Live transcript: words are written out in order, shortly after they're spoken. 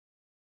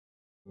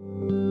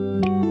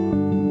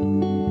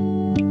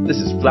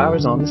This is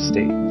Flowers on the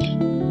Stage.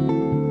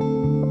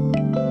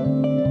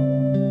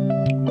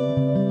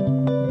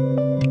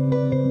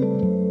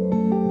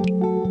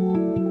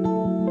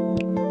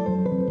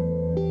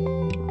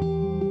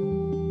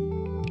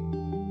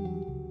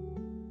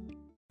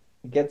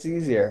 It gets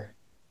easier,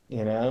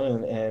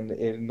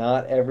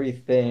 not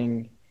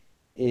everything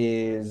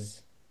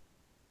is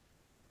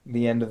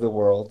the end of the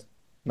world.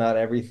 Not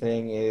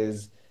everything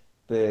is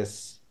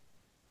this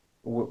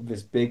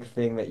this big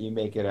thing that you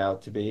make it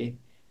out to be.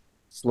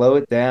 Slow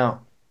it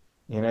down.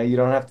 You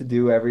don't have to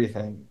do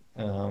everything.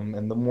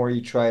 And the more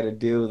you try to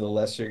do, the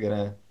less you're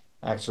gonna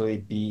actually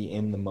be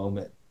in the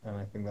moment. And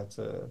I think that's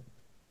a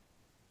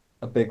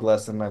big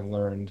lesson I've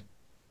learned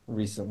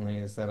recently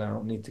is that I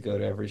don't need to go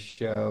to every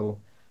show.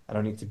 I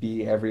don't need to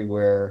be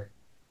everywhere.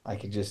 I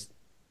can just,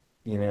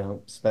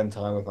 spend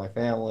time with my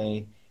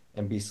family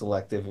and be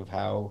selective of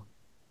how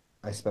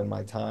I spend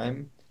my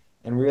time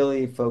and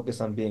really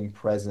focus on being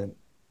present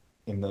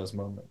in those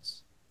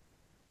moments.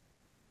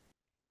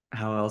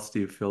 How else do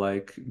you feel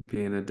like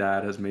being a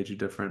dad has made you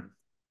different?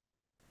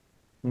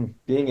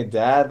 Being a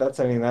dad,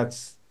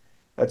 that's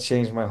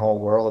changed my whole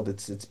world.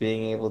 It's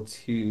being able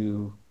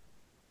to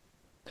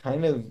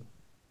kind of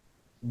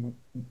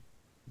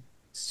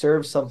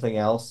serve something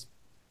else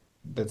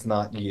that's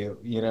not you.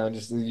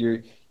 Just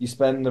you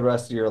spend the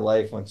rest of your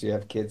life once you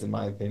have kids, in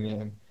my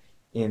opinion,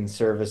 in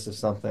service of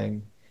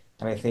something.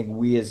 And I think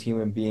we as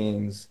human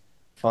beings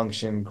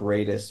function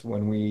greatest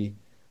when we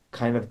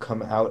kind of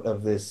come out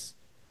of this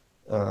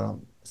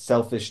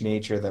selfish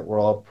nature that we're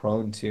all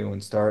prone to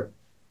and start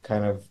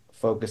kind of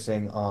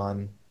focusing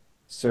on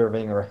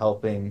serving or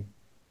helping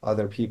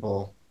other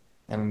people.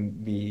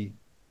 And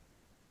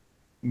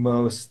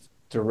most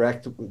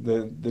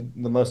the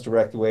most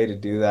direct way to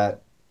do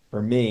that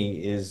for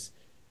me is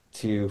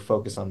to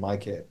focus on my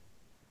kid.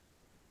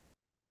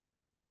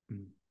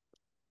 Mm.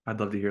 I'd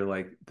love to hear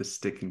like the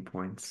sticking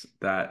points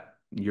that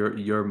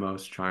you're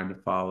most trying to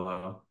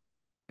follow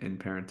in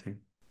parenting.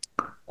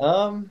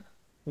 Um,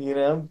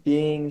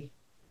 being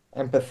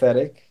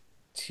empathetic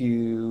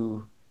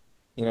to,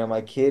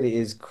 my kid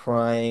is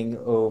crying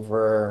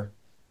over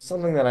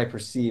something that I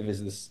perceive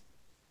as this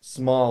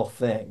small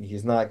thing.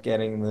 He's not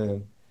getting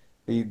the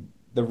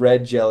the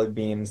red jelly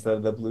bean instead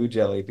of the blue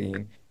jelly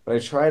bean. But I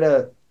try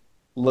to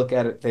look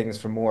at it, things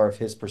from more of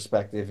his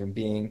perspective and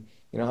being,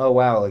 oh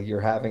wow, like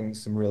you're having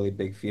some really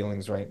big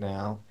feelings right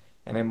now,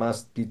 and it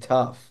must be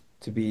tough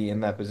to be in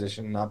that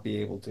position, not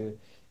be able to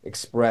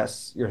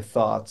express your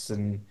thoughts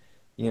and,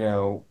 you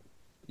know,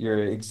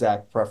 your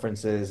exact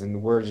preferences,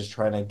 and we're just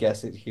trying to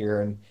guess it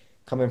here and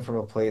coming from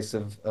a place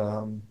of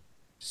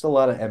just a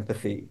lot of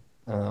empathy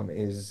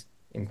is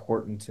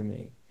important to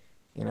me.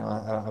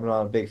 I'm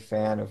not a big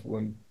fan of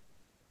when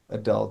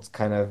adults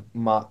kind of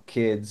mock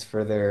kids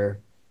for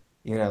their,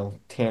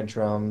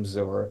 tantrums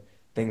or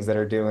things that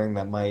are doing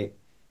that might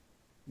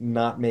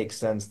not make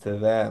sense to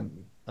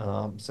them.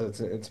 So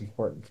it's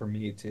important for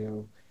me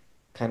to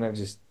kind of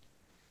just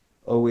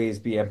always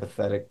be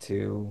empathetic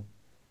to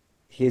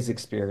his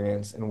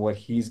experience and what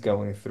he's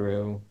going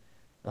through,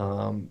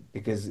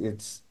 because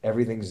it's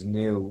everything's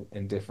new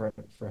and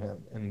different for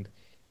him, and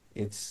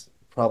it's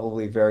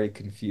probably very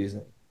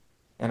confusing.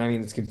 And I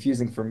mean, it's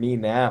confusing for me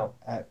now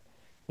at,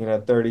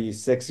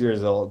 36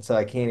 years old. So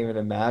I can't even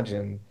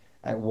imagine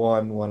at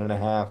one and a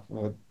half,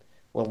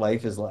 what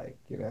life is like,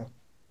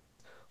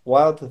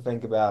 Wild to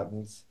think about.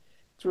 And it's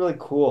really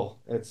cool.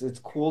 It's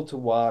cool to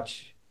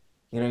watch,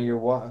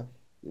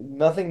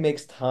 nothing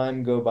makes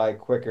time go by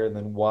quicker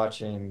than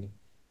watching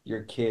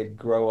your kid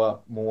grow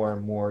up more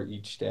and more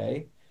each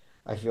day.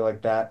 I feel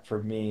like that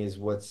for me is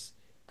what's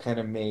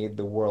kind of made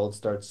the world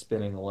start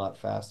spinning a lot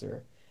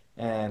faster.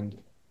 And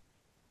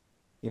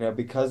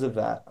because of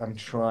that, I'm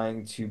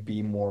trying to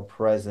be more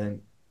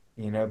present,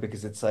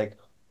 because it's like,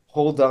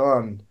 hold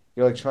on.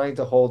 You're like trying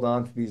to hold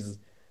on to these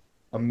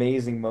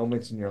amazing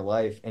moments in your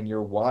life, and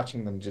you're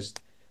watching them just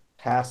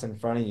pass in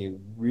front of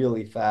you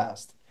really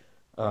fast,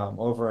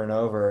 over and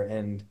over.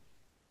 And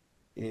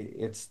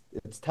it's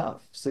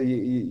tough. So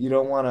you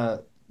don't want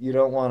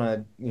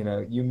to,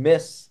 you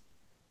miss.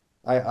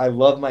 I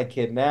love my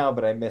kid now,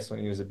 but I miss when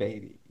he was a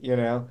baby.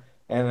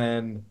 And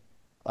then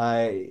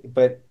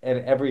but at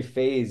every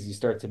phase you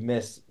start to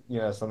miss,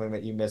 something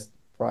that you missed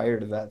prior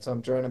to that. So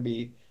I'm trying to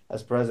be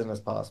as present as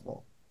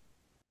possible.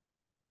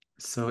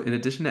 So in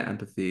addition to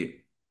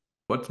empathy,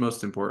 what's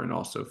most important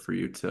also for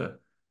you to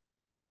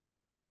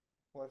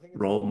Well, I think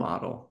it's role important.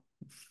 model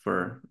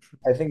for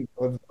I think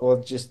well,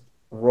 just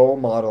role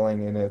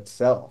modeling in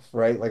itself,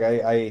 right?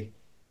 Like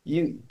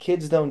you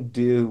kids don't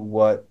do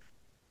what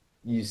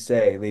you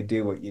say, they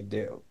do what you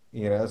do.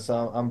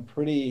 So I'm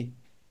pretty,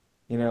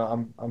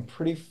 I'm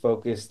pretty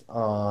focused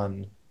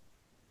on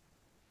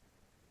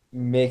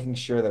making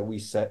sure that we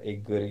set a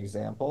good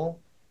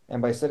example.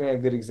 And by setting a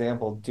good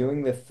example,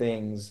 doing the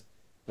things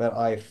that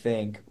I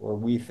think or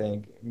we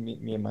think,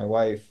 me and my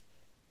wife,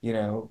 you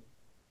know,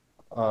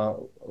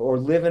 or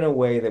live in a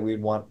way that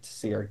we'd want to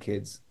see our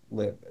kids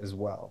live as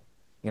well.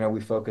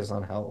 We focus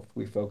on health,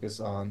 we focus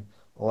on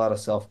a lot of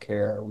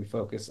self-care, we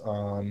focus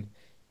on,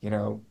 you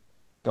know,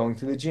 going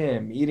to the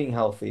gym, eating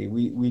healthy.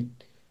 We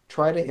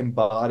try to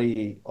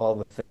embody all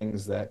the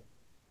things that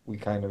we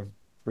kind of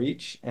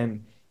preach.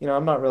 And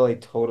I'm not really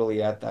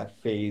totally at that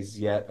phase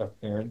yet of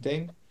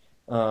parenting.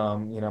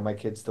 My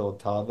kid's still a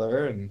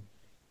toddler, and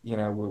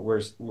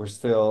we're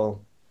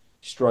still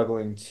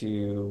struggling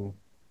to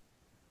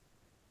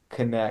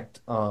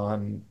connect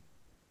on,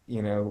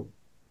 you know,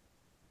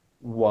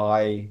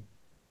 why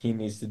he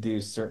needs to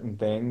do certain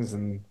things,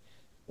 and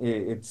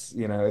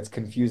it's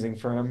confusing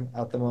for him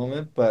at the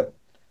moment, but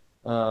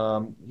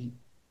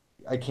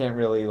I can't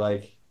really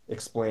like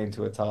explain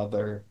to a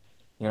toddler,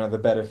 the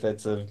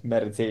benefits of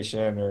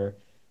meditation or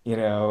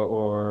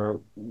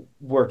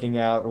working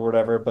out or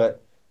whatever,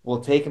 but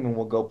we'll take him and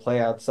we'll go play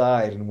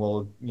outside and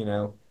we'll,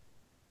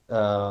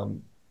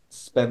 um,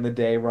 spend the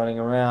day running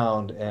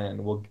around,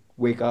 and we'll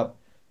wake up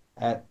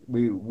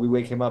we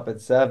wake him up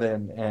at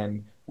 7,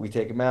 and we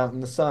take him out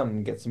in the sun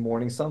and get some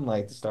morning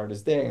sunlight to start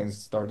his day and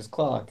start his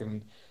clock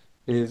and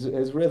his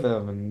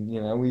rhythm. And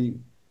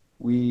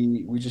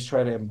we just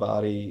try to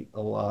embody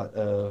a lot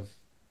of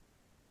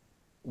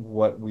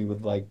what we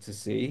would like to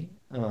see.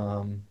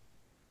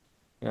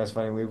 It's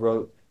funny, we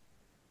wrote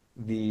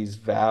these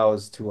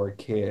vows to our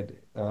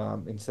kid,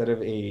 instead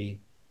of a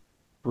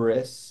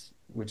bris,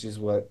 which is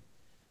what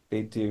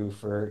they do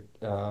for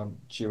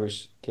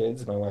Jewish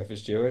kids. My wife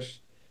is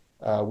Jewish.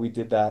 We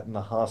did that in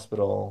the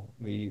hospital,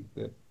 the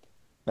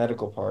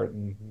medical part.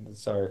 And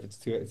sorry if it's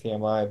too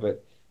TMI,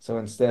 but so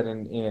instead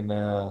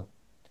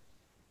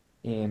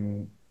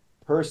in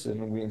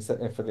person, we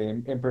instead for the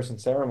in-person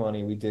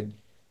ceremony, we did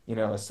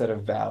a set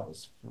of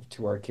vows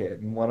to our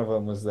kid, and one of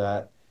them was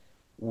that,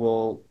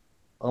 well,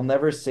 I'll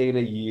never say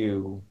to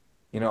you,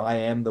 I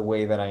am the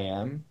way that I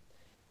am.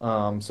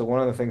 So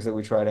one of the things that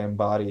we try to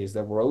embody is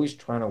that we're always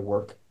trying to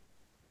work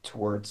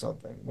towards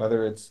something,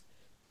 whether it's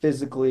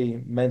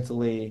physically,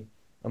 mentally,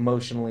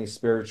 emotionally,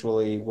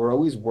 spiritually. We're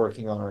always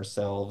working on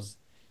ourselves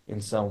in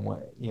some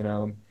way.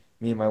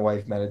 Me and my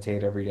wife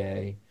meditate every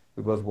day.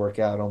 We both work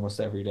out almost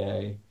every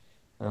day.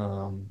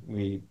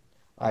 We,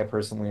 I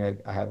personally,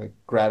 I have a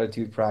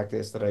gratitude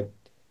practice that I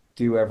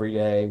do every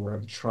day where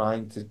I'm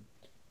trying to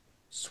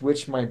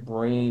switch my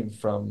brain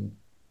from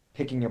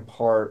picking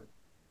apart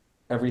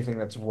everything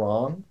that's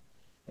wrong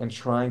and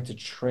trying to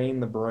train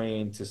the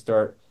brain to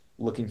start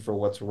looking for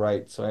what's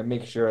right. So I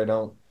make sure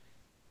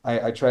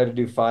I try to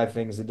do 5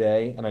 things a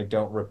day and I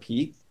don't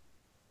repeat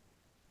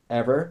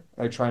ever.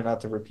 I try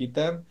not to repeat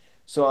them.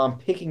 So I'm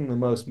picking the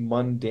most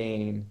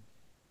mundane,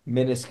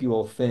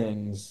 minuscule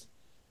things.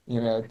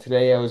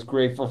 Today I was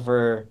grateful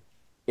for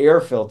air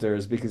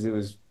filters because it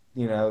was,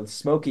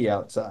 smoky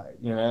outside,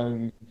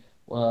 and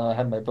well, I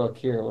had my book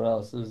here. What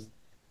else? I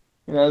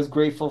was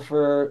grateful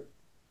for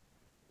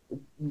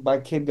my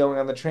kid going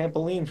on the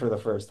trampoline for the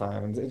first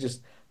time. And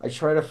I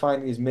try to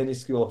find these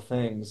minuscule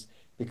things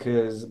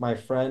because my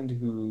friend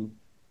who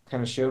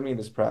kind of showed me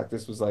this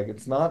practice was like,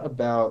 it's not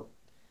about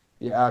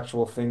the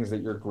actual things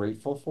that you're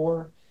grateful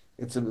for.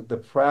 The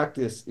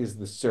practice is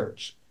the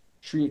search,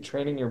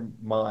 training your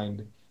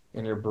mind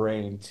and your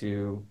brain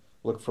to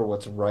look for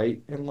what's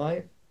right in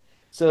life.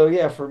 So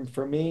yeah,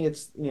 for me,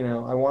 it's,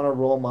 I want to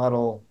role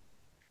model,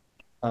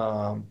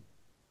 um,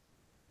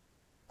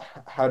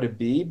 how to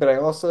be, but I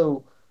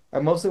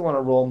mostly want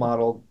to role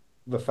model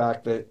the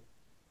fact that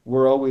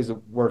we're always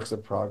works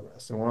of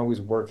progress and we're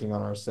always working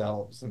on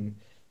ourselves, and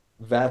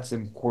that's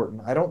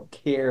important. I don't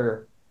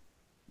care,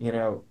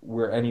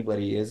 where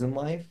anybody is in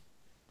life.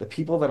 The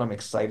people that I'm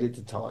excited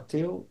to talk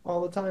to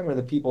all the time are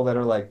the people that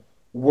are like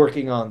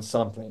working on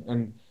something.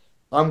 And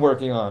I'm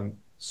working on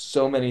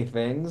so many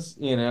things,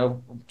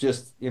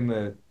 just in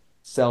the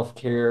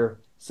self-care,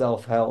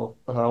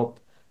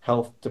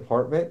 health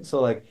department.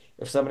 So like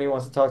if somebody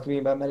wants to talk to me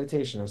about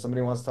meditation, if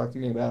somebody wants to talk to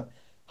me about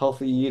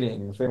healthy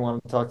eating, if they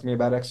want to talk to me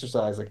about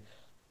exercise, like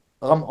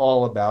I'm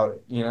all about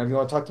it. If you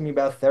want to talk to me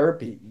about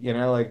therapy,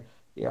 like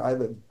yeah,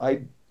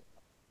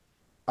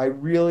 I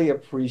really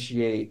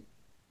appreciate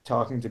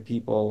talking to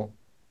people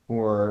who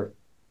are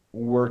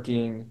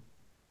working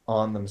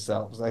on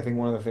themselves. I think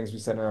one of the things we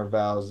said in our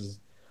vows is,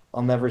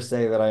 I'll never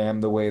say that I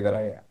am the way that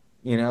I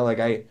am. Like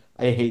I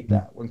hate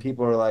that when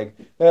people are like,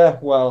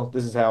 well,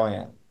 this is how I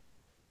am.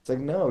 It's like,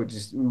 no,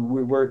 just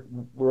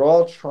we're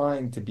all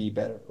trying to be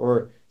better,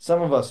 or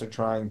some of us are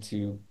trying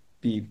to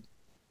be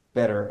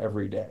better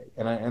every day.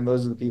 And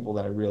those are the people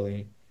that I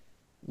really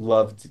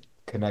loved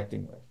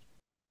connecting with.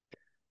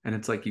 And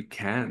it's like you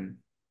can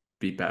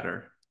be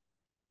better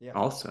Yeah.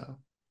 also.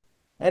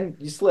 And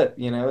you slip,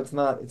 it's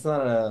not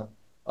a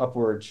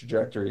upward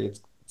trajectory.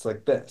 It's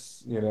like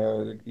this, you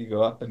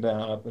go up and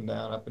down, up and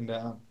down, up and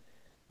down.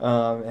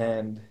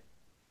 And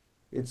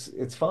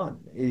it's fun.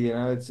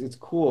 It's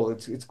cool.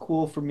 It's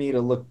cool for me to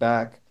look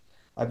back.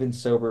 I've been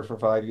sober for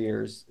 5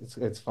 years.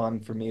 It's fun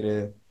for me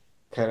to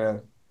kind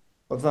of,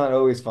 well, it's not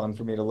always fun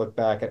for me to look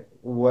back at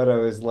what I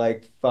was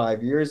like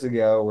 5 years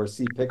ago, or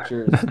see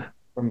pictures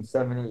from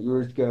 7, 8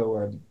 years ago,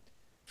 or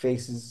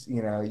faces,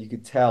 you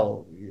could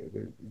tell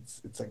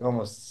it's like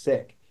almost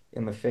sick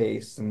in the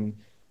face and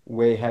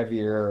way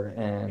heavier,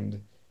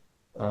 and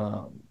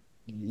um,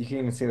 you can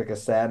even see like a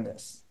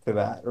sadness to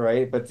that,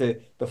 right? But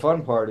the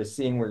fun part is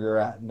seeing where you're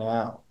at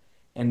now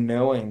and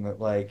knowing that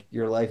like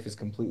your life is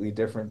completely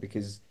different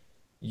because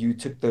you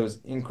took those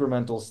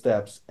incremental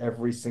steps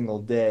every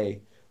single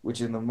day,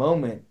 which in the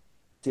moment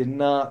did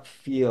not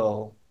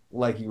feel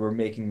like you were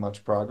making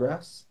much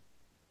progress.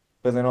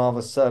 But then all of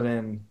a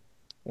sudden,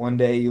 one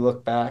day you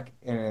look back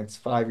and it's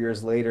 5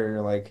 years later and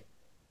you're like,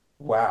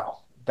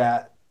 wow,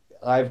 that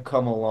I've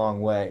come a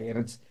long way. And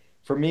it's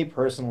for me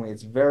personally,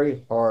 it's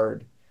very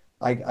hard.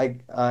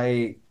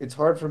 It's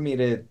hard for me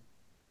to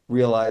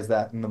realize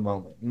that in the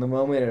moment. In the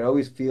moment, it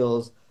always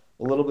feels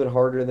a little bit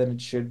harder than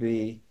it should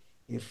be.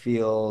 It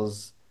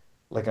feels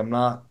like I'm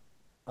not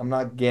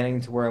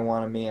getting to where I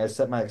want to be. I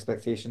set my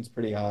expectations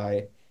pretty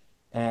high.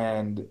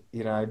 And,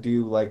 I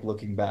do like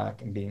looking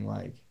back and being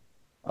like,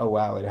 oh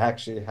wow, it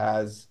actually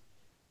has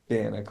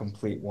been a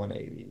complete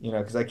 180,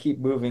 because I keep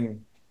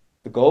moving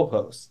the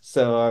goalposts.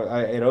 So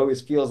it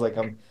always feels like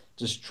I'm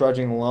just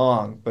trudging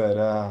along,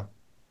 but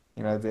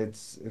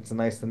it's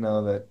nice to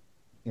know that,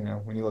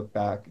 when you look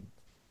back,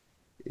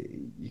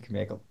 you can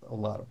make a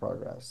lot of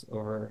progress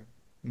over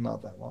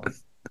not that long.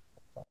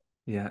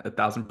 Yeah,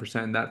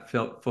 1,000%. And that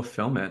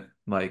fulfillment,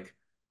 like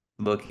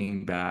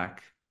looking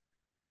back,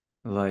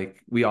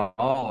 like we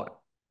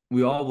all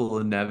will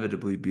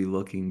inevitably be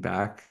looking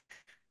back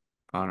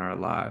on our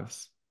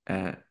lives.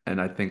 And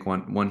I think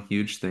one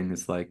huge thing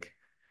is like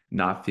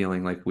not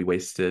feeling like we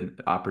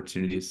wasted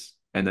opportunities.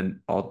 And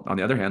then on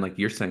the other hand, like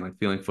you're saying, like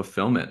feeling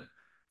fulfillment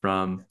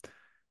from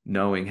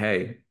knowing,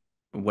 hey,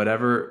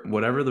 whatever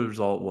the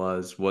result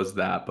was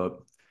that, but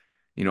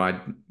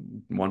I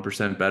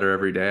 1% better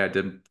every day. I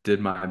did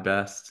my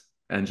best.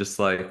 And just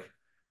like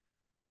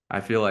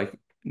I feel like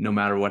no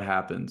matter what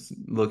happens,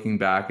 looking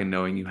back and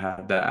knowing you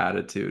have that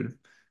attitude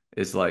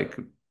is like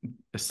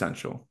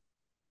essential.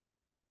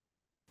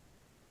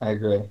 I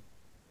agree.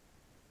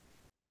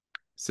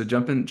 So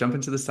jump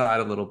into the side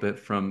a little bit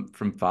from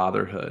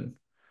fatherhood,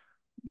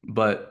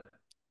 but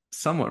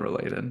somewhat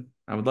related.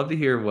 I would love to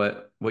hear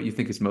what you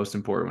think is most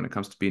important when it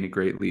comes to being a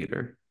great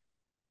leader.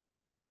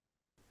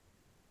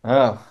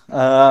 Oh,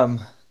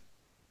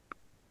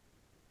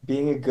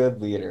 being a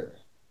good leader.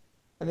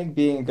 I think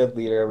being a good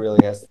leader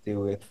really has to do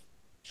with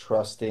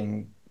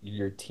trusting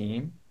your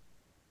team,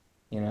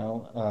 you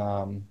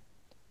know.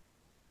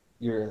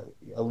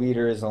 A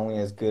leader is only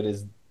as good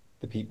as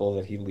the people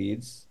that he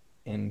leads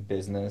in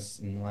business,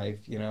 in life,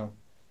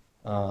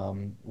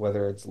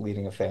 whether it's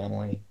leading a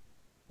family,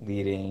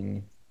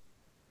 leading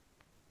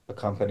a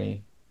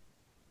company.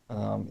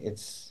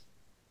 It's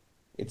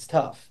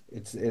tough.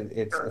 It's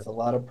a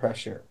lot of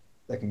pressure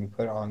that can be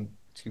put on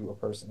to a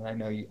person. I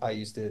know I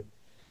used to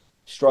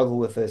struggle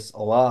with this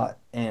a lot,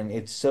 and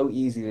it's so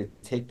easy to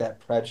take that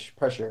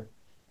pressure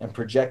and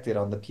project it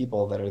on the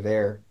people that are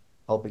there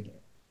helping you.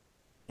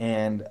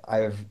 And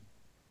I've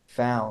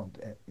found,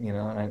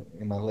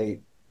 in my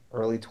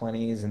early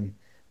 20s and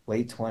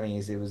late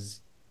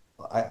 20s,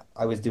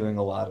 I was doing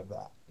a lot of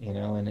that,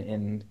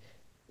 and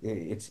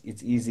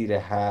it's easy to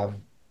have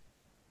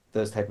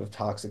those type of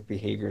toxic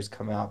behaviors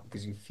come out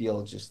because you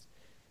feel just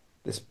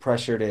this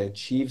pressure to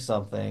achieve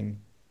something,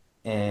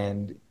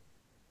 and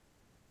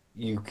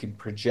you can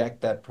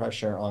project that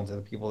pressure onto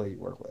the people that you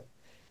work with.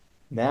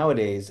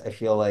 Nowadays, I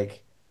feel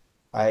like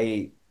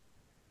I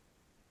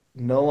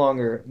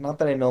not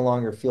that I no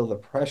longer feel the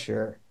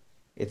pressure,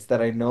 it's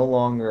that I no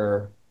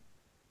longer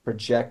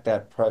project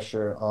that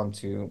pressure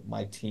onto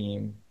my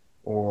team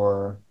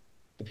or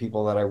the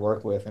people that I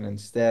work with. And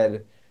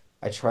instead,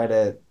 I try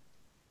to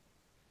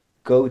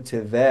go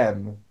to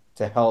them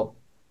to help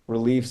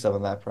relieve some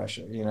of that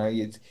pressure.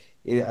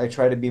 I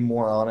try to be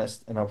more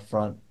honest and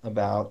upfront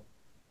about,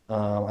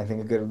 I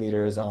think a good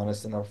leader is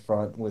honest and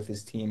upfront with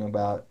his team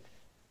about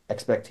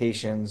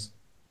expectations,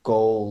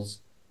 goals,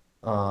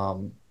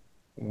 um,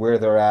 where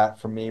they're at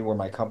for me, where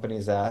my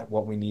company's at,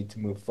 what we need to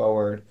move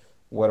forward,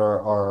 what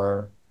are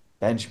our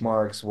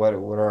benchmarks, what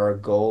are our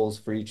goals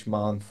for each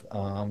month,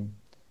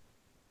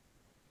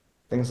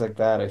 things like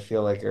that. I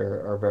feel like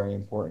are very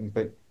important.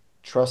 But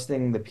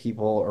trusting the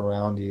people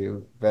around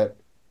you that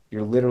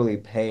you're literally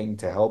paying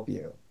to help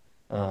you,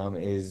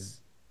 is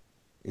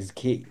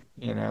key,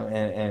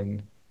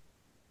 and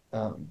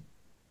um,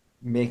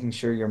 making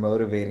sure you're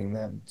motivating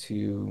them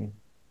to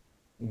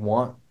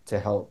want to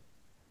help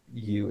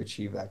you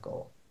achieve that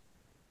goal.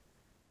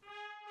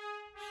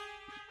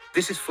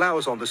 This is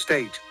Flowers on the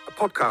Stage, a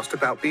podcast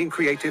about being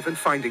creative and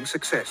finding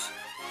success.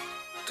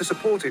 To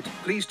support it,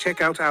 please check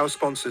out our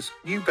sponsors,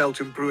 New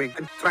Belgium Brewing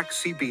and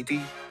Thrax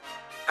CBD.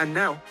 And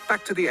now,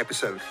 back to the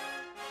episode.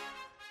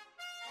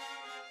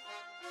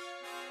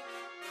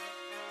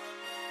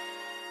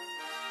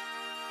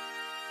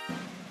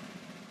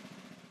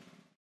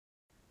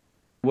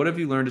 What have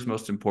you learned is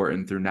most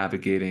important through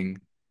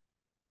navigating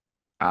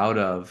out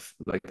of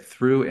like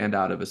through and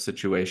out of a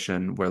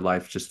situation where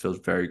life just feels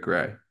very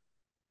gray?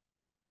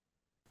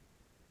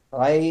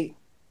 I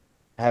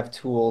have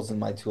tools in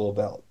my tool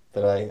belt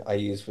that I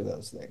use for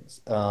those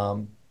things.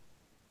 And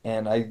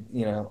I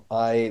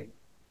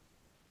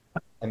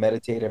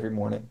meditate every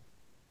morning.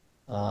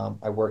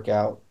 I work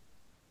out.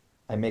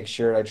 I make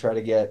sure I try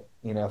to get,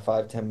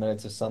 5, 10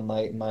 minutes of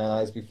sunlight in my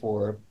eyes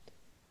before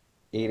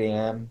 8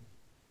 a.m.,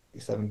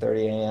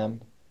 7:30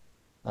 a.m.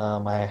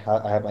 I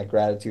have my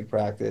gratitude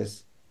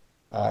practice.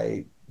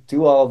 I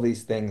do all of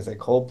these things. I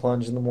cold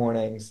plunge in the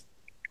mornings,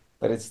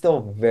 but it's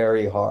still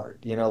very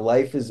hard.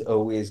 Life is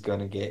always going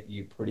to get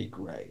you pretty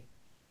gray.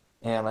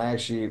 And I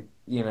actually,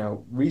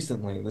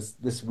 recently,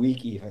 this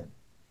week even,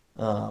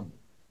 um,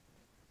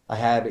 I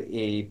had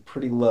a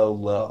pretty low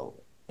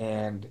low.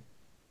 And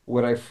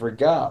what I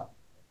forgot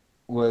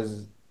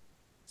was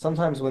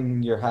sometimes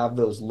when you have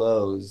those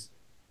lows,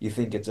 you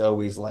think it's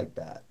always like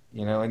that,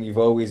 and you've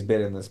always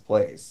been in this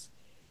place.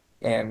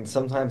 And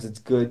sometimes it's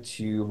good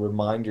to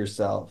remind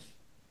yourself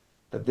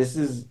that this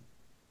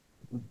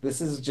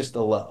is just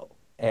a low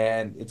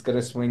and it's going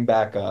to swing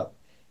back up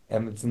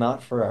and it's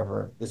not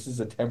forever. This is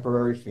a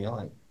temporary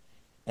feeling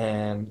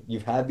and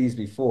you've had these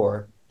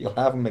before, you'll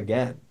have them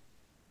again.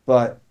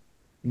 But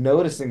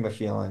noticing the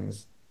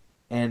feelings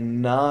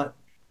and not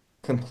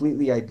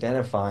completely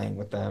identifying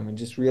with them and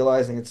just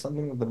realizing it's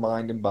something that the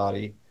mind and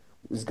body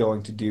is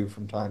going to do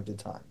from time to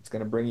time. It's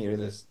going to bring you to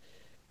this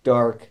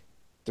dark,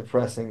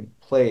 depressing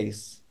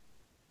place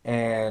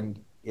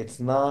and it's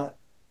not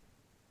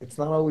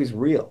always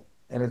real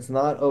and it's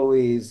not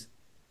always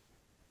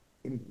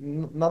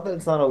not that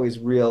it's not always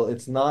real,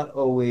 it's not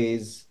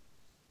always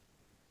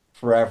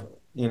forever,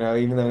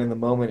 even though in the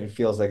moment it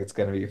feels like it's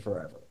going to be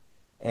forever.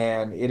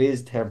 And it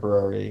is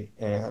temporary.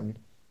 And,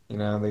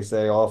 they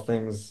say all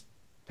things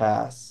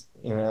pass,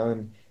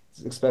 and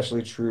it's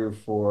especially true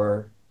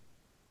for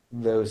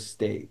those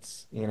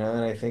states, and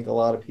I think a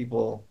lot of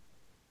people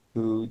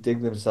who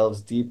dig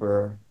themselves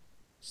deeper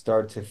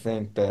start to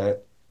think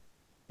that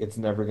it's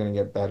never going to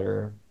get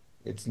better.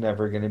 It's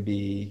never going to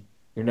be,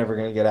 you're never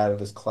going to get out of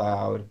this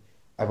cloud.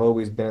 I've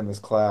always been in this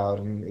cloud,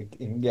 and it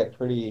can get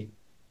pretty,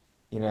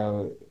 you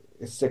know,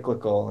 it's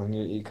cyclical, and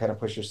you kind of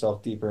push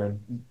yourself deeper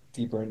and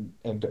deeper and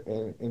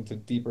into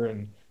deeper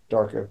and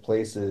darker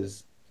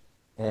places.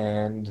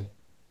 And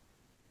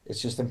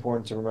it's just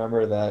important to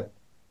remember that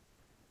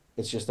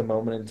it's just a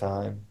moment in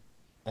time,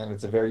 and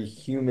it's a very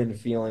human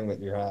feeling that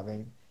you're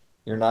having.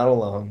 You're not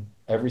alone.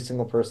 Every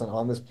single person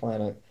on this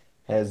planet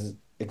has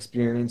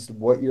experienced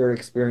what you're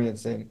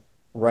experiencing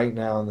right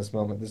now in this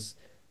moment. This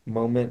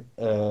moment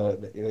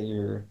that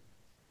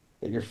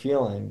you're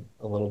feeling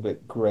a little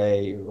bit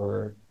gray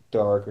or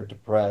dark or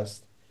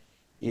depressed.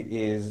 It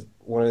is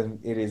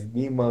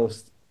the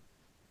most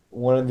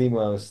one of the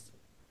most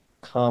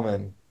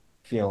common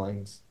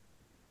feelings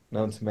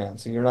known to man.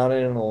 So you're not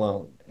in it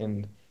alone,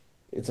 and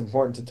it's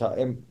important to talk.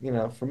 And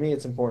for me,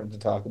 it's important to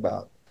talk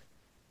about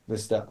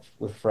this stuff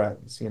with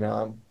friends.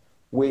 I'm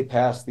way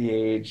past the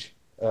age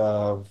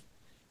of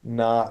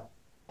not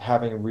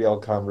having real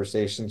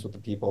conversations with the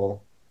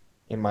people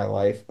in my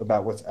life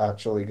about what's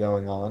actually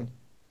going on.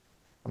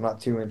 I'm not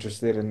too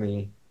interested in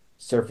the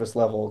surface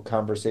level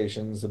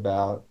conversations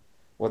about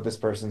what this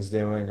person's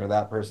doing or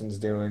that person's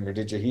doing or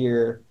did you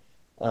hear?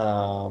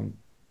 Um,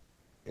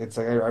 it's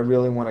like I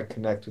really want to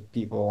connect with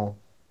people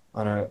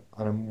on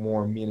a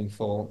more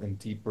meaningful and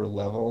deeper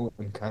level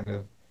and kind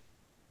of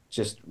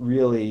just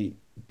really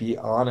be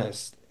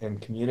honest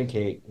and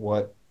communicate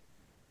what,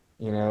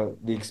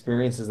 the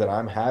experiences that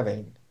I'm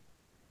having.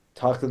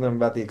 Talk to them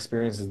about the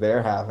experiences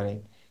they're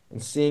having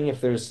and seeing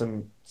if there's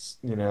some,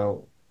 you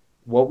know,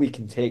 what we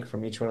can take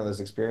from each one of those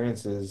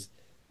experiences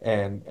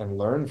and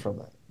learn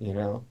from it.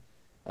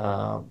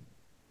 Um,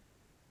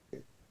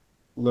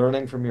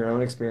 Learning from your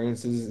own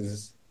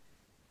experiences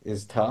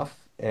is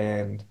tough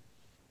and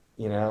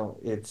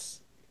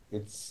it's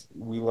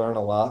we learn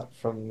a lot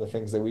from the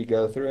things that we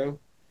go through.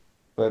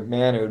 But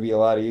man, it would be a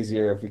lot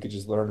easier if we could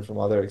just learn from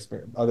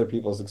other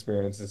people's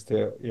experiences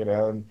too,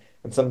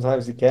 and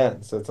sometimes you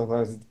can. So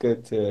sometimes it's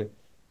good to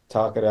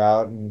talk it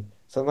out, and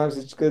sometimes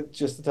it's good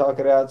just to talk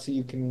it out so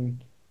you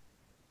can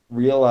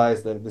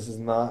realize that this is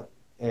not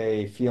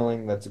a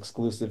feeling that's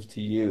exclusive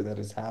to you that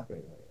is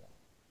happening right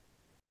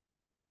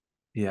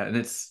Yeah,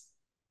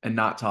 and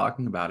not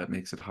talking about it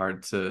makes it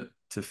hard to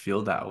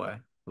feel that way.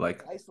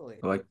 Like now.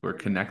 Isolated. like we're Very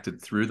isolated.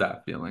 connected through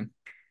that feeling.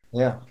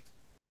 Yeah.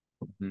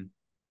 Mhm,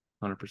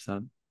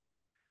 100%.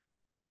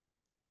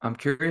 I'm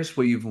curious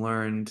what you've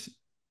learned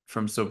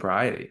from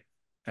sobriety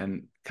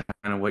and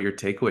kind of what your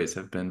takeaways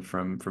have been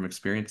from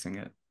experiencing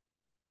it.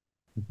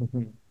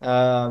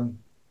 Um,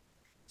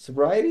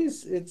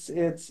 Sobriety's it's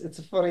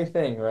a funny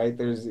thing, right?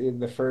 There's in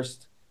the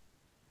first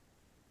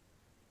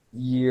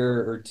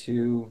year or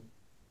two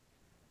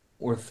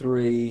or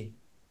three,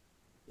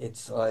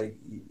 it's like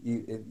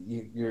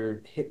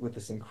you're hit with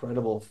this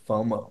incredible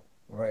FOMO,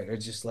 right?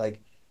 It's just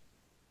like,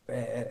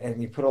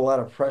 and you put a lot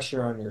of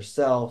pressure on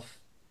yourself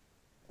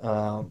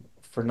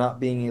for not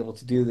being able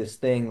to do this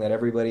thing that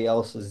everybody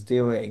else is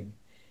doing,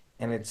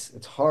 and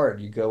it's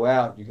hard. You go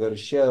out, you go to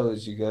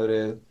shows, you go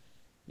to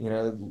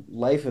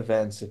life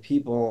events of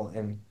people,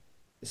 and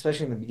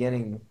especially in the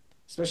beginning,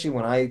 especially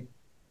when I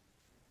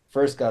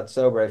first got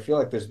sober, I feel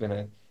like there's been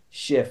a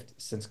shift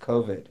since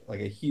COVID, like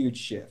a huge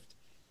shift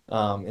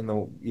in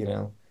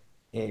the,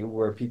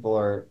 where people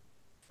are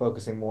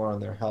focusing more on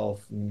their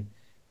health and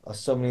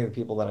so many of the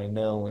people that I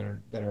know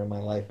and that are in my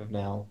life have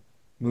now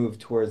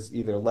moved towards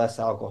either less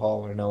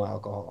alcohol or no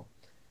alcohol.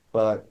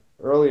 But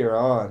earlier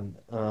on,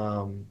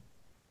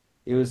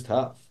 it was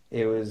tough.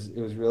 It was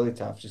really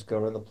tough just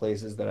going to the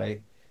places that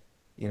I,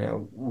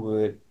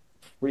 would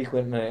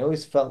frequent, and I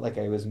always felt like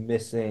I was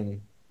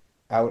missing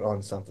out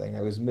on something.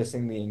 I was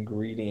missing the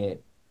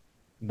ingredient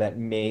that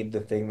made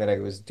the thing that I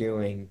was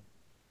doing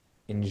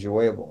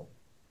enjoyable.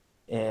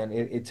 And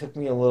it took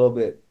me a little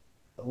bit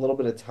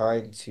of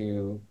time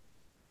to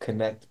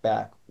connect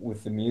back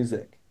with the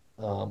music,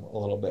 a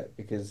little bit,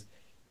 because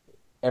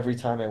every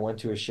time I went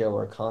to a show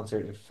or a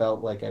concert, it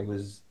felt like I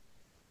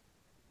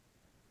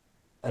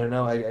don't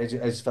know, I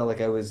just felt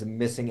like I was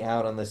missing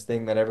out on this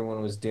thing that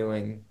everyone was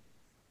doing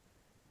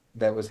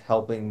that was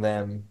helping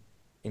them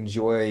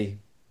enjoy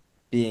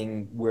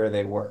being where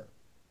they were.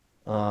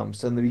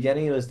 So in the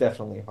beginning, it was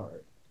definitely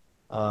hard.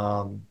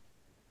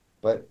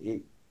 But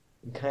it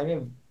kind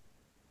of,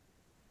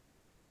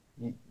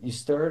 you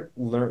start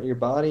learn your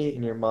body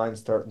and your mind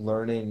start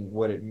learning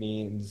what it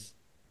means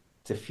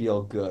to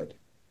feel good,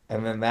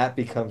 and then that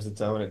becomes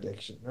its own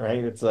addiction,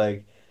 right? It's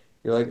like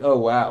you're like, oh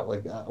wow,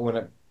 like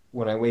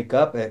when I wake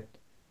up at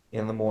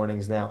in the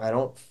mornings now, I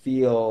don't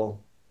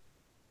feel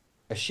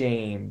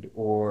ashamed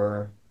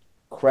or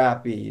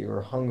crappy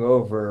or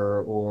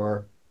hungover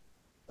or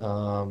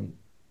um,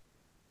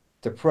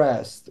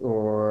 depressed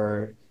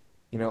or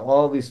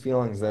all these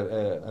feelings that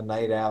a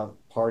night out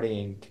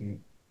partying can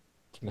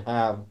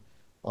have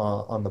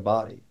on the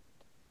body.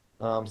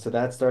 So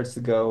that starts to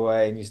go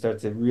away, and you start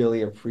to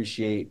really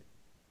appreciate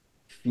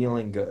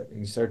feeling good, and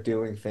you start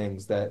doing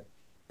things that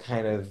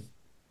kind of,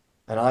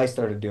 and I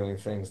started doing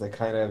things that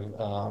kind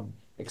of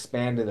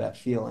expanded that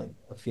feeling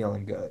of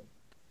feeling good.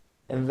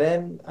 And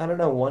then I don't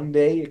know, one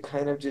day it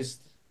kind of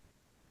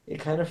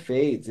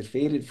fades. It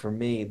faded for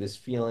me, this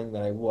feeling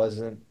that I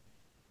wasn't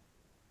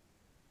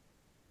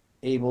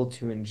able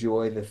to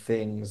enjoy the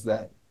things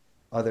that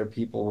other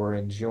people were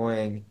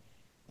enjoying.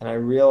 And I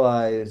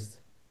realized,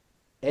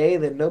 A,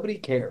 that nobody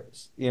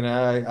cares.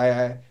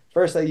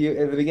 First, at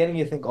the beginning,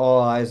 you think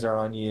all eyes are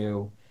on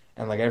you,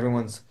 and like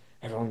everyone's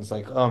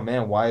like, oh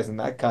man, why isn't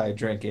that guy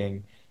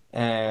drinking?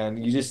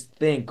 And you just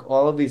think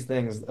all of these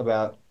things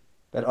about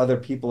that other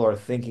people are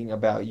thinking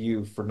about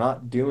you for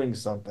not doing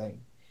something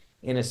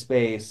in a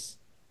space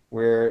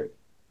where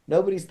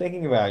nobody's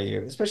thinking about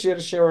you, especially at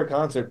a show or a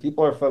concert.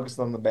 People are focused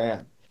on the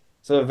band.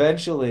 So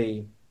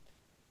eventually,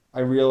 I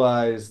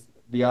realized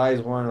the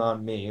eyes weren't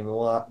on me,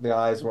 the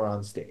eyes were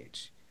on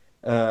stage.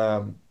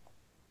 Um,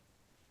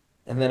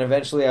 and then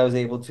eventually I was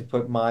able to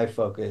put my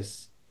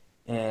focus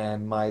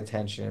and my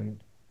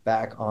attention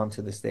back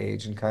onto the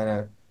stage and kind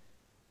of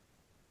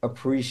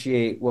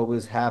appreciate what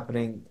was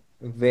happening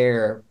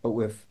there, but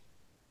with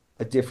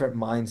a different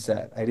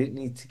mindset. I didn't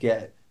need to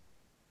get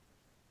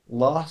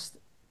lost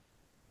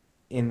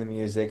in the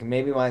music.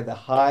 Maybe the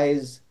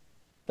highs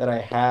that I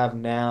have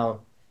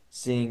now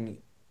seeing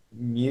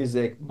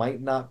music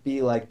might not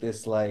be like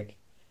this, like,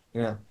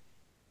 you know,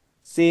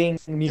 seeing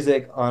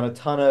music on a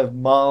ton of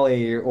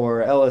Molly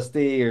or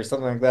LSD or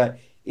something like that.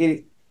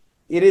 It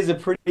is a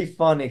pretty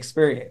fun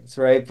experience,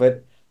 right?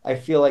 But I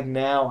feel like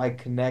now I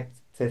connect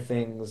to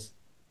things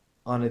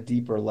on a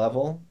deeper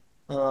level,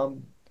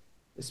 when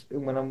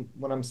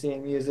I'm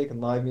seeing music and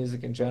live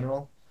music in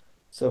general.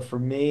 So for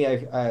me,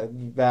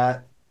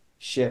 that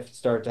shift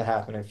started to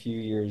happen a few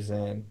years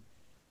in,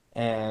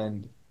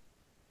 and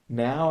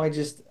now I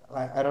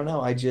don't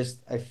know, I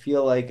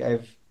feel like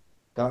I've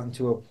gotten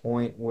to a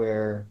point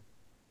where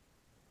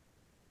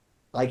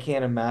I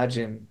can't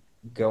imagine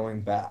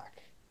going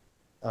back.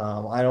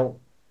 I don't,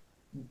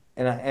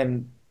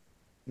 and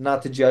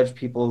not to judge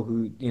people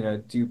who,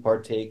 do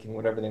partake in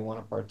whatever they want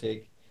to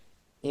partake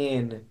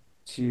in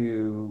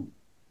to,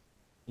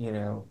 you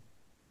know,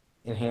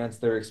 enhance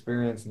their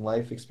experience and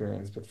life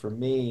experience. But for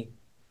me,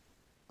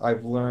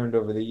 I've learned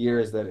over the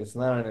years that it's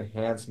not an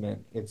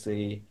enhancement, it's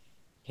a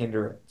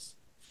hindrance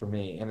for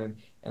me. And it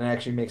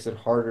actually makes it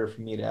harder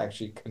for me to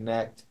actually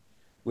connect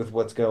with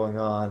what's going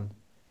on.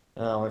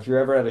 If you're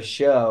ever at a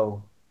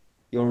show,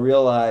 you'll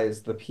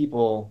realize the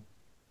people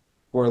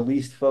who are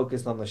least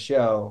focused on the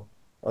show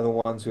are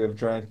the ones who have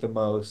drank the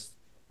most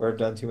or have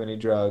done too many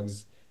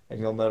drugs, and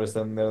you'll notice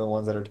them, they're the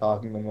ones that are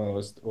talking the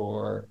most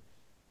or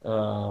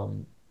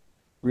um,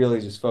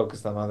 really just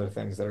focused on other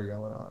things that are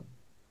going on.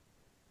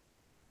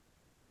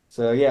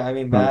 So yeah, I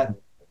mean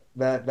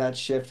that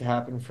shift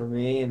happened for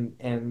me,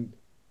 and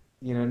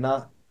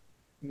not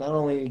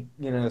only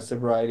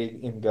sobriety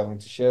in going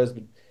to shows,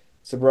 but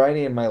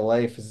sobriety in my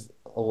life has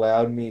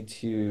allowed me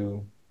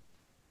to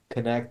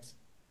connect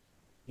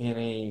in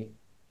a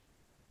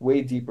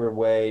way deeper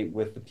way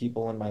with the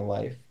people in my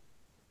life.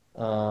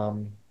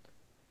 Um,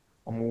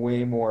 I'm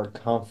way more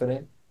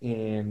confident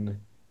in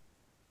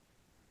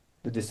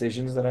the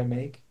decisions that I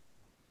make,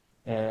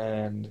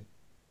 and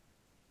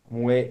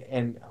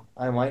and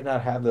I might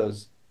not have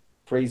those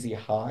crazy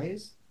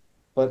highs,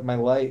 but my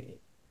life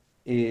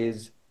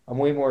is I'm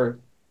way more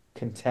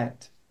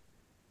content,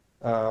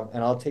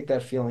 and I'll take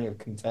that feeling of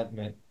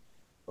contentment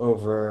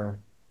over,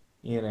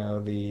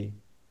 the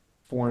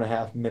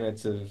 4.5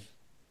 minutes of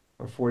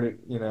or 40,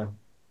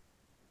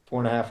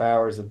 4.5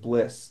 hours of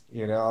bliss.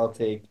 I'll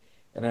take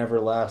an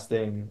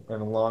everlasting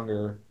and a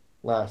longer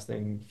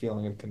lasting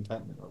feeling of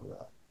contentment over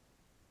that.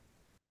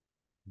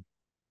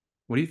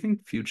 What do you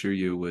think future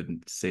you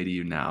would say to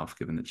you now if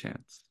given the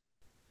chance?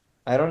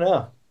 I don't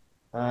know.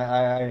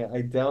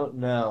 I don't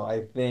know.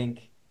 I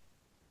think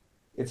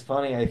it's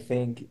funny. I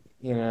think,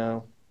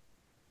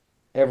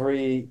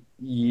 every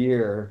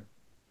year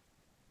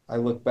I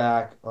look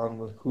back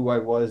on who I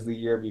was the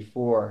year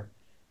before,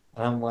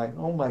 and I'm like,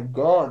 oh my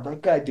God,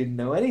 that guy didn't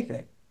know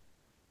anything.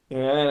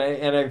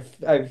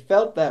 I've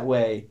felt that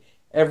way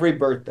every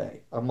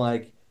birthday. I'm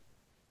like,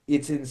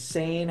 it's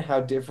insane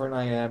how different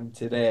I am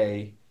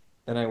today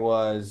than I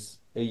was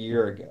a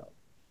year ago.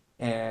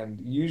 And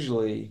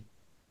usually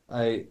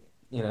I,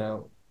 you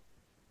know,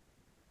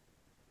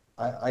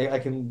 I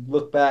can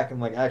look back and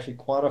like actually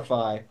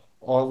quantify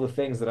all the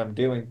things that I'm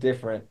doing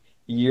different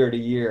year to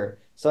year.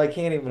 So I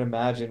can't even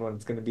imagine what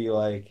it's going to be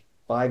like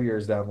 5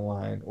 years down the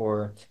line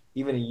or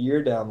even a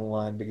year down the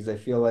line because I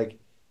feel like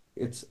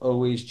it's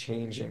always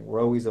changing.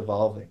 We're always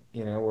evolving,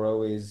 we're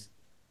always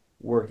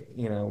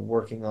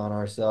working on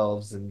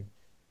ourselves and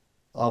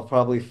I'll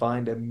probably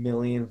find a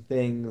million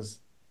things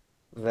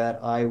that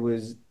I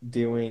was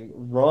doing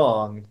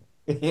wrong,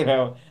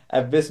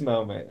 at this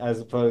moment,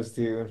 as opposed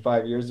to in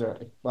 5 years or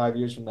 5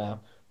 years from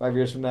now. 5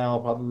 years from now,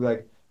 I'll probably be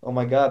like, oh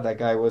my God, that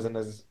guy wasn't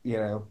as,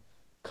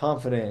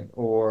 confident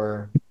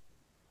or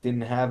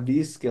didn't have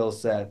these skill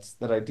sets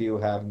that I do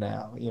have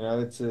now.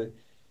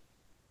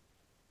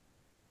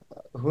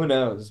 Who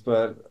knows,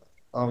 but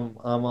I'm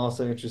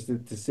also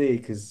interested to see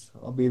because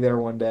I'll be there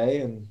one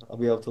day and I'll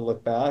be able to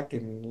look back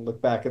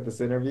at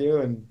this interview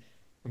and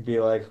be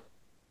like,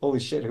 holy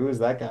shit, who is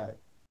that guy?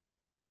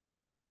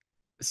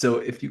 So,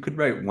 if you could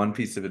write one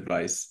piece of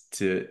advice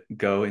to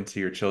go into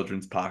your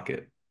children's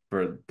pocket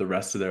for the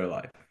rest of their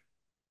life,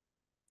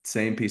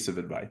 same piece of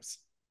advice,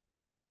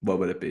 what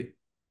would it be?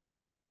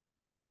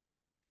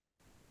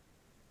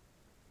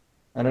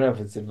 I don't know if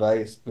it's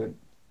advice, but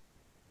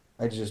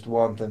I just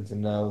want them to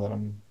know that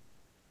I'm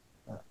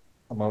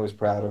always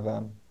proud of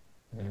them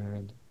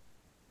and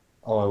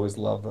I'll always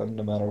love them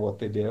no matter what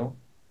they do.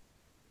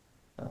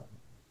 Uh,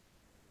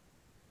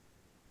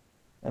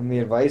 and the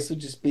advice would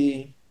just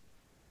be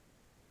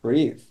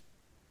breathe.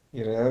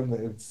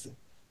 It's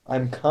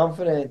I'm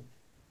confident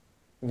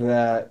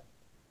that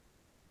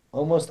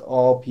almost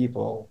all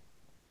people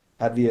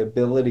have the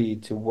ability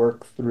to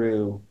work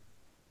through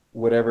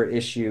whatever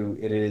issue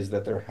it is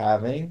that they're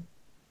having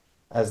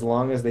as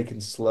long as they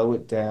can slow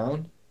it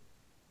down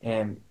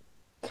and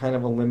kind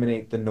of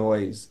eliminate the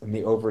noise and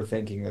the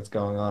overthinking that's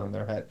going on in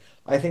their head.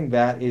 I think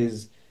that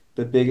is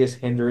the biggest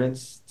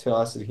hindrance to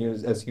us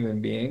as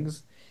human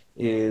beings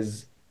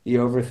is the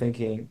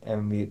overthinking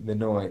and the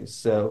noise.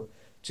 So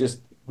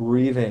just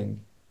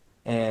breathing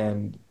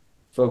and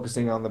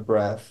focusing on the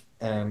breath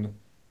and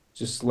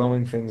just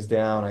slowing things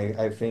down.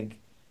 I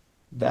think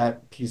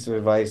that piece of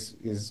advice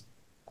is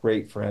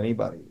great for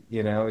anybody.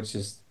 It's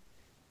just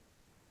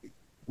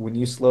when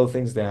you slow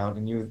things down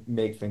and you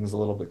make things a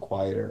little bit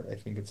quieter, I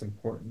think it's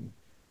important.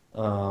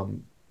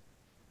 Um,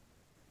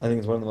 I think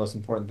it's one of the most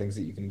important things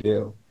that you can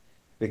do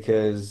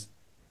because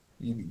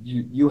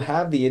you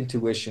have the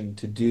intuition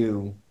to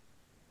do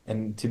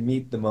and to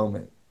meet the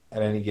moment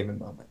at any given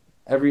moment.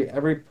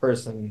 Every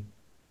person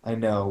I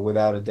know,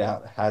 without a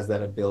doubt, has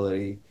that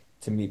ability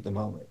to meet the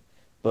moment.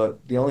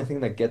 But the only thing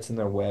that gets in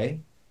their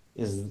way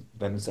is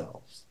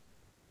themselves.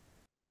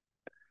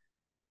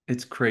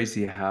 It's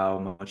crazy how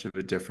much of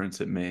a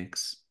difference it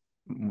makes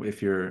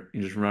if you're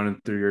just running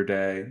through your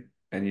day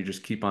and you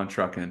just keep on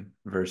trucking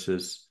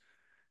versus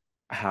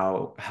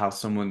how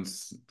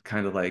someone's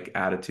kind of like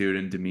attitude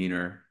and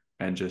demeanor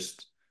and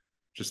just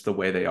the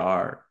way they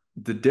are.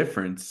 The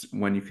difference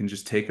when you can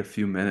just take a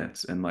few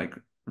minutes and like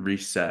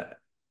reset,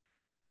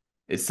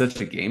 it's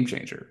such a game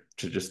changer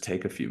to just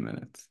take a few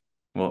minutes.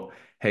 Well,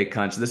 hey,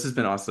 Kunj, this has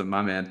been awesome,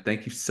 my man.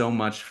 Thank you so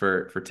much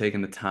for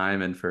taking the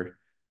time and for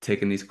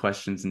taking these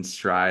questions in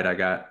stride. I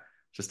got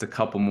just a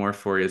couple more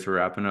for you as we're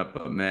wrapping up,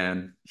 but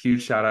man,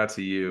 huge shout out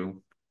to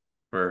you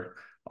for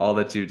all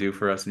that you do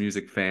for us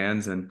music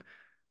fans, and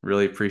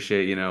really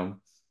appreciate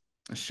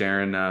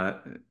sharing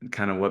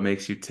kind of what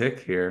makes you tick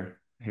here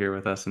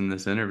with us in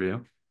this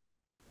interview.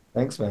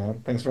 Thanks,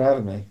 man. Thanks for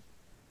having me.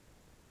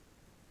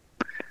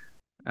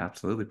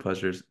 Absolutely,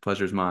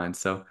 pleasure's mine.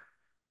 So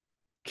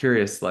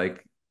curious,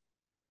 like,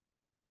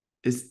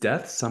 is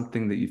death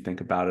something that you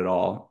think about at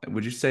all?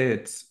 Would you say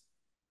it's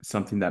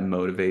something that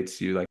motivates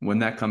you? Like when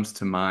that comes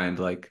to mind,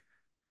 like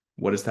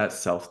what is that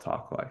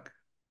self-talk like?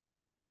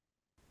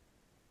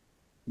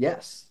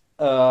 Yes,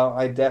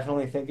 I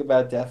definitely think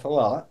about death a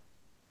lot,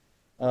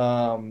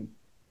 um,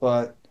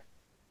 but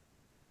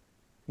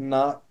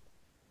not.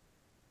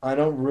 I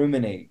don't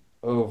ruminate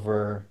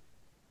over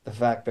the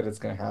fact that it's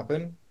going to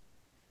happen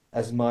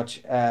as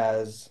much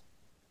as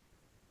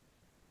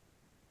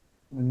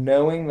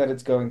knowing that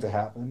it's going to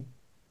happen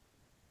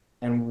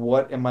and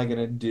what am I going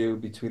to do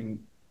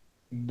between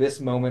this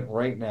moment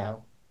right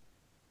now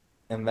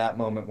and that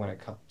moment when it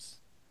comes.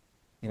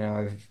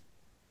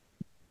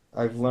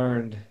 I've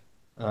learned,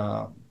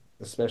 um,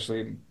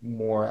 especially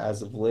more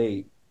as of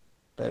late,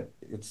 that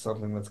it's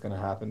something that's going to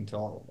happen to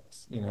all of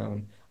us.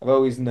 And I've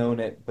always known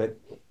it, but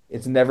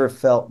it's never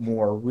felt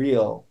more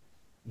real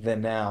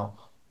than now.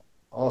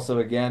 Also,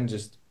 again,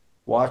 just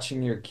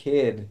watching your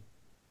kid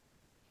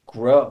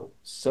grow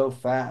so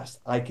fast.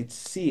 I could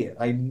see it.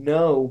 I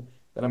know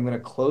that I'm going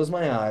to close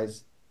my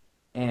eyes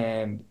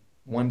and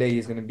one day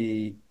he's going to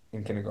be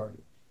in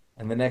kindergarten.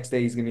 And the next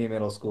day he's going to be in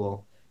middle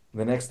school.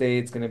 And the next day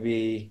it's going to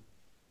be,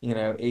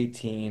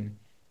 18.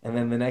 And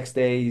then the next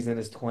day he's in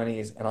his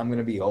 20s and I'm going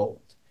to be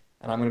old.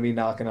 And I'm going to be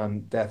knocking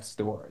on death's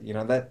door.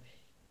 That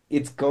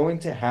it's going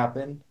to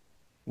happen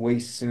way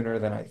sooner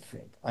than I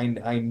think.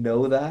 I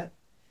know that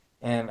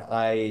and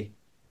I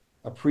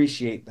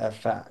appreciate that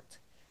fact.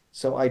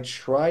 So I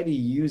try to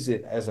use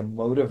it as a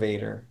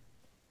motivator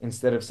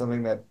instead of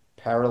something that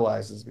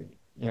paralyzes me,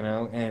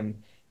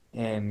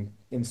 and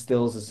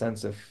instills a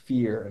sense of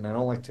fear. And I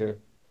don't like to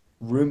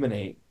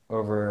ruminate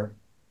over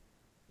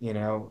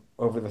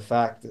the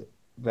fact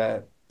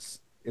that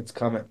it's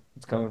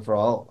coming for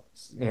all of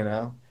us.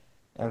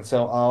 And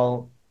so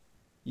I'll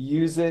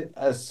use it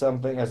as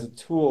something, as a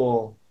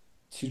tool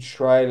to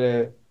try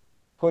to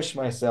push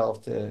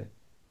myself to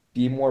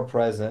be more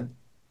present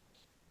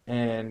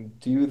and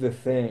do the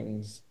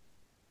things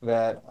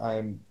that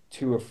I'm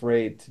too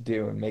afraid to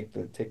do and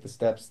take the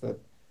steps that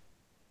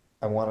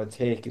I want to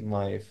take in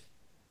life.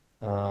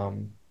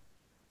 Um,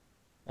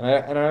 and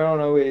I don't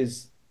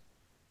always,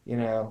 you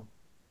know,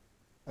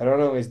 I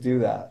don't always do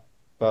that,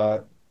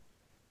 but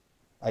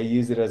I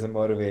use it as a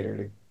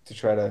motivator to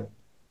try to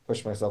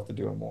push myself to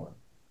do it more.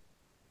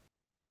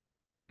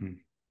 Mm.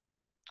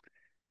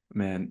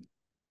 Man,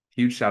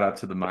 huge shout out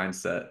to the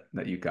mindset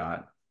that you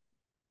got.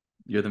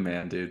 You're the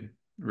man, dude.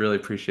 Really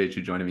appreciate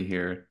you joining me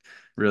here.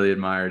 Really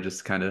admire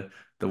just kind of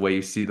the way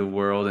you see the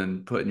world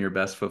and putting your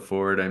best foot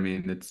forward. I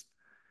mean,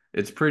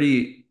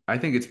 I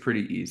think it's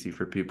pretty easy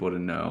for people to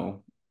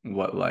know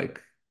what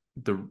like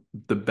the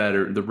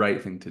the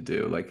right thing to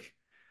do. Like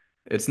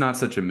it's not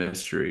such a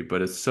mystery,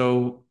 but it's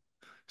so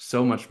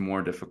much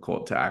more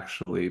difficult to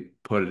actually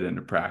put it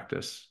into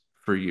practice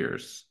for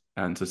years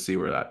and to see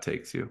where that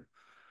takes you.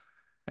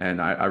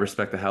 And I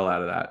respect the hell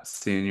out of that,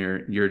 seeing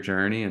your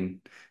journey, and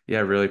yeah,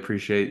 really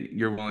appreciate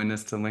your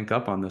willingness to link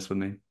up on this with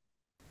me.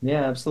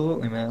 Yeah,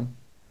 absolutely, man.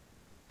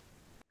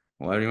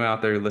 Well, anyone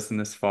out there who listened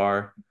this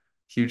far,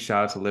 huge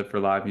shout out to Live for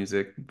Live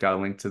Music. Got a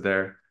link to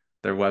their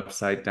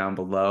website down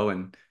below,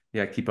 and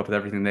yeah, keep up with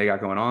everything they got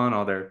going on,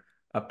 all their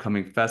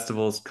upcoming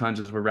festivals. Kunj,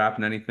 as we're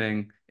wrapping,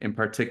 anything in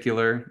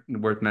particular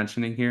worth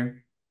mentioning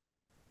here?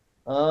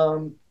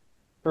 Um,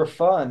 for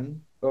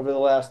fun, over the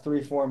last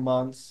 3, 4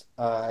 months,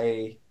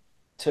 I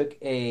took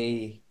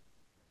a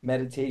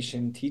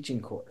meditation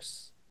teaching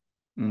course.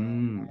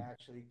 Mm, I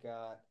actually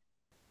got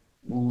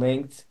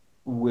linked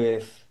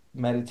with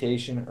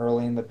meditation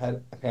early in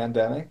the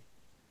pandemic,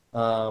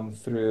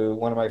 through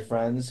one of my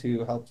friends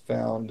who helped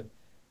found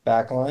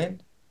Backline.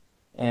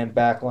 And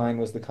Backline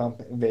was the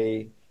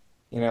company,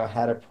 they,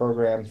 had a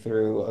program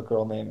through a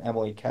girl named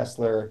Emily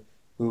Kessler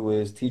who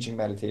was teaching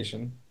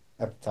meditation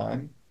at the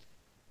time.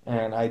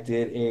 And I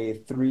did a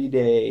 3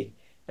 day,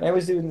 and I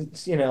was doing,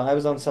 I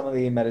was on some of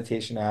the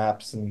meditation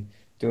apps and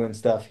doing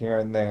stuff here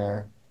and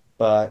there,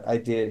 but I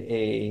did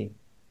a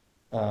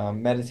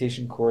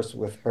meditation course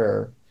with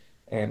her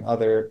and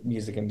other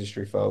music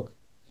industry folk.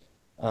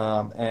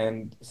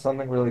 And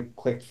something really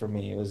clicked for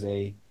me. It was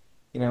a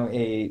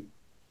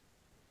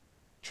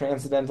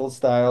transcendental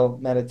style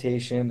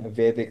meditation, a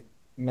Vedic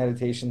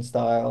meditation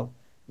style,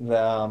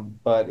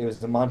 but it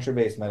was a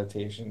mantra-based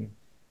meditation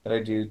that I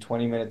do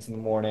 20 minutes in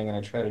the morning, and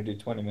I try to do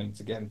 20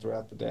 minutes again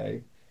throughout the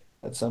day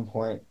at some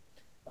point.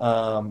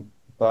 Um,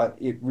 but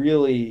it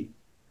really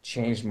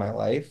changed my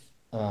life.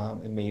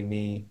 It made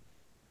me,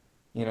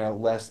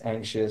 less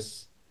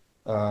anxious.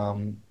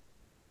 Um,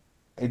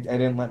 I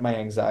didn't let my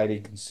anxiety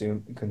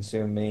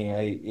consume me.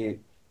 It,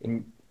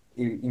 it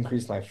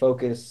increased my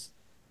focus.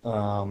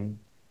 Um,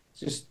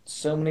 just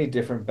so many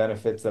different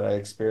benefits that I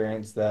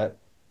experienced that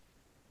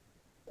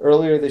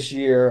earlier this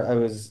year I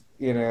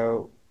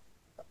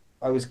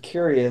was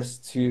curious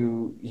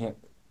to,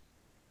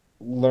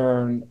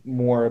 learn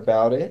more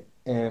about it.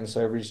 And so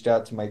I reached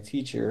out to my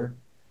teacher,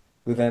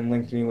 who then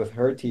linked me with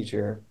her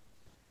teacher.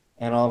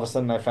 And all of a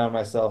sudden I found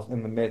myself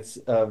in the midst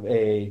of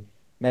a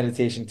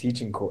meditation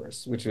teaching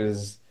course, which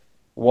was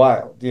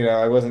wild.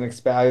 I wasn't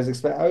expect I was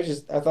expect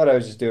I thought I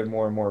was just doing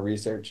more and more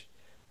research.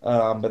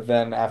 But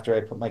then after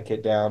I put my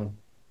kid down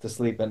to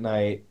sleep at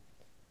night,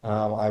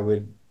 I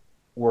would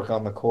work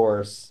on the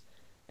course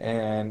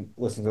and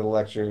listen to the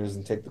lectures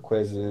and take the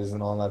quizzes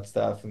and all that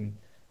stuff. And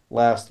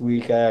last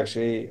week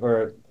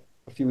or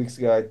a few weeks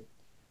ago, I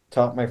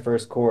taught my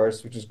first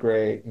course, which is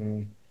great.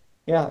 And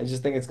yeah, I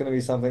just think it's going to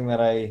be something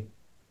that I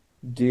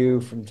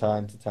do from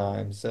time to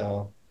time.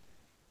 So,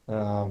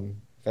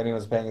 if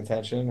anyone's paying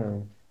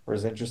attention or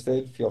is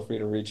interested, feel free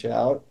to reach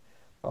out.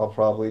 I'll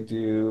probably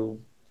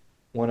do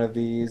one of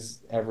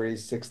these every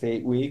 6 to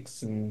 8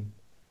 weeks. And,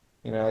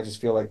 I just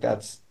feel like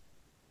that's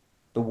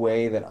the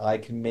way that I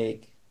can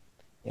make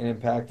an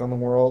impact on the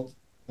world.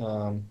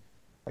 Um,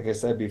 like I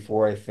said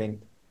before, I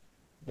think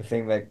the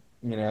thing that,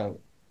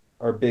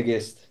 our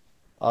biggest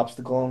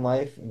obstacle in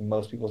life, and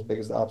most people's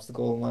biggest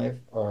obstacle in life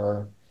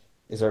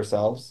is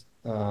ourselves.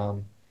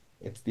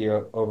 It's the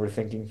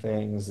overthinking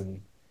things,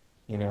 and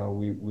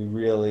we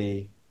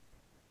really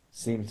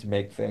seem to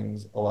make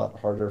things a lot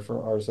harder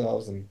for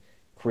ourselves and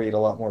create a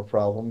lot more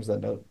problems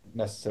that don't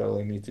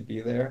necessarily need to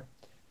be there.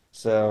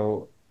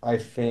 So I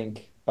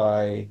think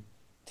by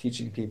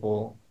teaching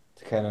people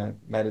to kind of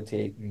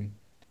meditate and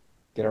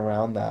get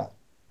around that,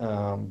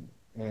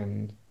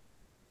 and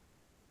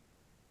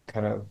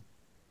kind of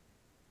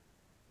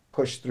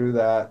push through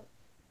that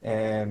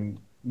and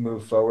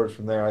move forward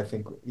from there, I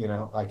think,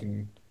 I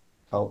can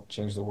help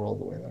change the world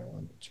the way that I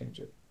want to change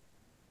it.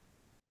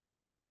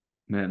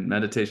 Man,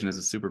 meditation is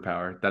a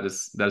superpower. That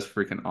is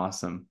freaking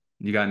awesome.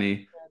 You got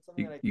any Yeah, it's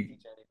something you, that I can you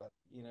teach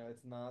anybody.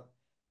 It's not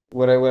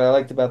what I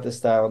liked about this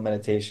style of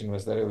meditation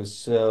was that it was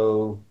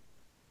so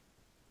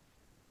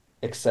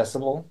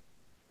accessible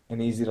and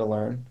easy to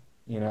learn.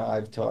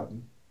 I've taught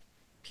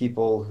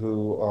people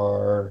who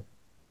are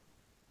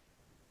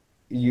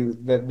you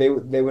that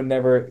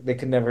they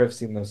could never have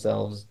seen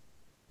themselves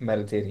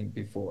meditating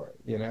before,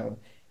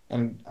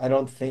 And I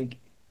don't think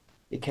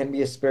it can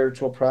be a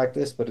spiritual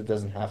practice, but it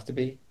doesn't have to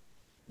be.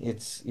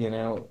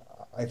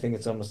 I think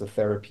it's almost a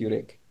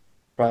therapeutic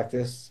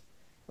practice.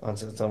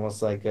 It's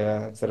almost like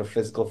instead of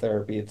physical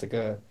therapy, it's like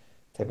a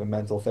type of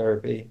mental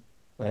therapy.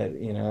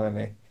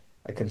 And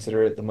I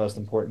consider it the most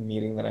important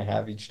meeting that I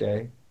have each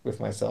day with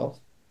myself.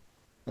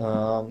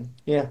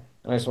 Yeah,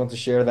 and I just want to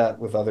share that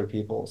with other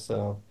people.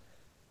 So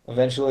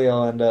eventually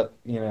I'll end up,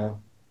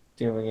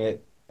 doing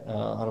it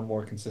on a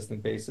more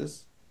consistent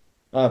basis.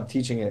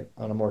 Teaching it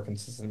on a more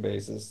consistent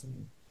basis.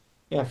 And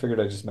yeah, I figured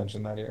I'd just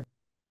mention that here.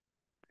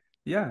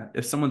 yeah,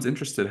 if someone's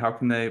interested, how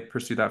can they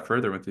pursue that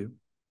further with you?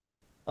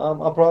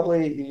 I'll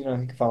probably, you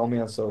can follow me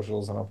on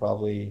socials, and I'll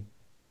probably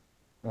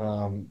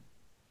um,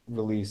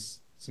 release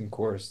some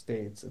course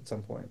dates at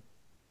some point.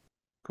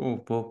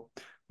 Cool.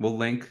 We'll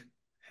link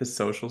his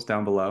socials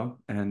down below.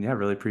 And yeah,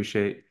 really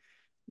appreciate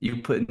you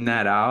putting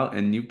that out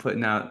and you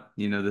putting out,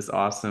 this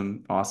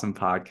awesome, awesome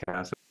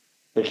podcast.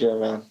 Take care,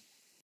 man.